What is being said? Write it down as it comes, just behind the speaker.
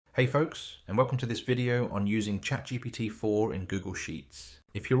Hey folks, and welcome to this video on using ChatGPT 4 in Google Sheets.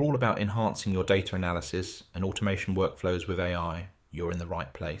 If you're all about enhancing your data analysis and automation workflows with AI, you're in the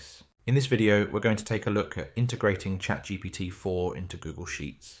right place. In this video, we're going to take a look at integrating ChatGPT 4 into Google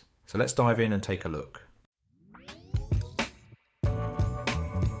Sheets. So let's dive in and take a look.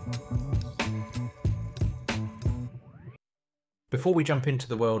 Before we jump into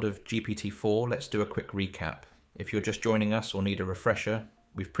the world of GPT-4, let's do a quick recap. If you're just joining us or need a refresher,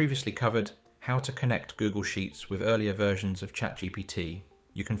 we've previously covered how to connect Google Sheets with earlier versions of ChatGPT.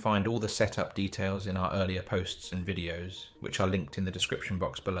 You can find all the setup details in our earlier posts and videos, which are linked in the description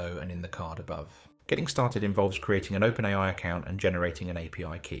box below and in the card above. Getting started involves creating an OpenAI account and generating an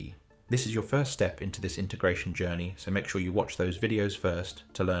API key. This is your first step into this integration journey, so make sure you watch those videos first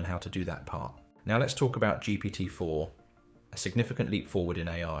to learn how to do that part. Now let's talk about GPT-4. A significant leap forward in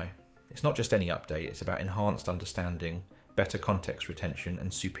AI. It's not just any update, it's about enhanced understanding, better context retention,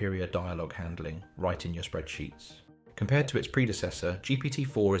 and superior dialogue handling right in your spreadsheets. Compared to its predecessor,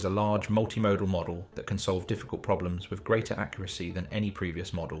 GPT-4 is a large multimodal model that can solve difficult problems with greater accuracy than any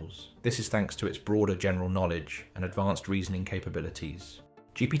previous models. This is thanks to its broader general knowledge and advanced reasoning capabilities.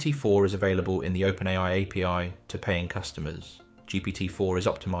 GPT-4 is available in the OpenAI API to paying customers. GPT-4 is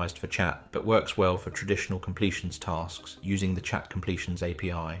optimized for chat, but works well for traditional completions tasks using the Chat Completions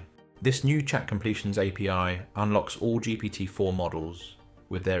API. This new Chat Completions API unlocks all GPT-4 models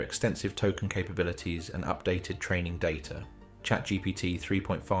with their extensive token capabilities and updated training data. ChatGPT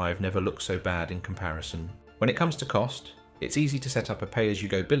 3.5 never looks so bad in comparison. When it comes to cost, it's easy to set up a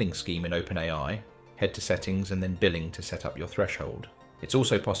pay-as-you-go billing scheme in OpenAI, head to settings and then billing to set up your threshold. It's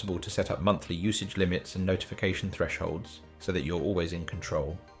also possible to set up monthly usage limits and notification thresholds so that you're always in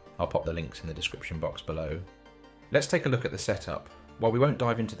control. I'll pop the links in the description box below. Let's take a look at the setup. While we won't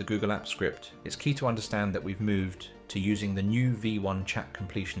dive into the Google Apps script, it's key to understand that we've moved to using the new V1 Chat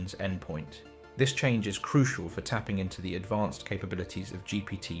Completions endpoint. This change is crucial for tapping into the advanced capabilities of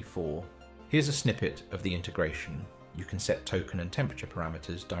GPT-4. Here's a snippet of the integration. You can set token and temperature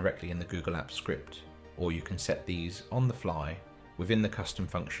parameters directly in the Google Apps script, or you can set these on the fly within the custom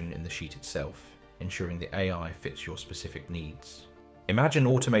function in the sheet itself, ensuring the AI fits your specific needs. Imagine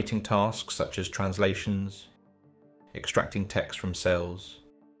automating tasks such as translations, extracting text from cells,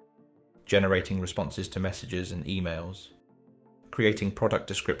 generating responses to messages and emails, creating product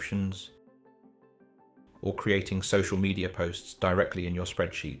descriptions, or creating social media posts directly in your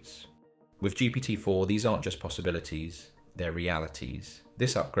spreadsheets. With GPT-4, these aren't just possibilities, they're realities.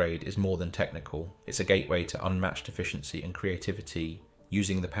 This upgrade is more than technical. It's a gateway to unmatched efficiency and creativity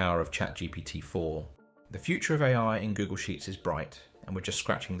using the power of ChatGPT 4. The future of AI in Google Sheets is bright, and we're just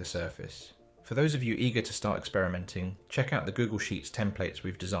scratching the surface. For those of you eager to start experimenting, check out the Google Sheets templates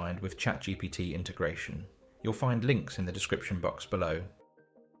we've designed with ChatGPT integration. You'll find links in the description box below.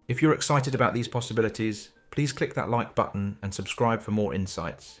 If you're excited about these possibilities, please click that like button and subscribe for more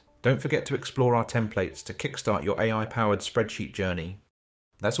insights. Don't forget to explore our templates to kickstart your AI-powered spreadsheet journey.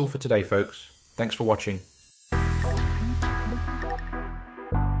 That's all for today, folks. Thanks for watching.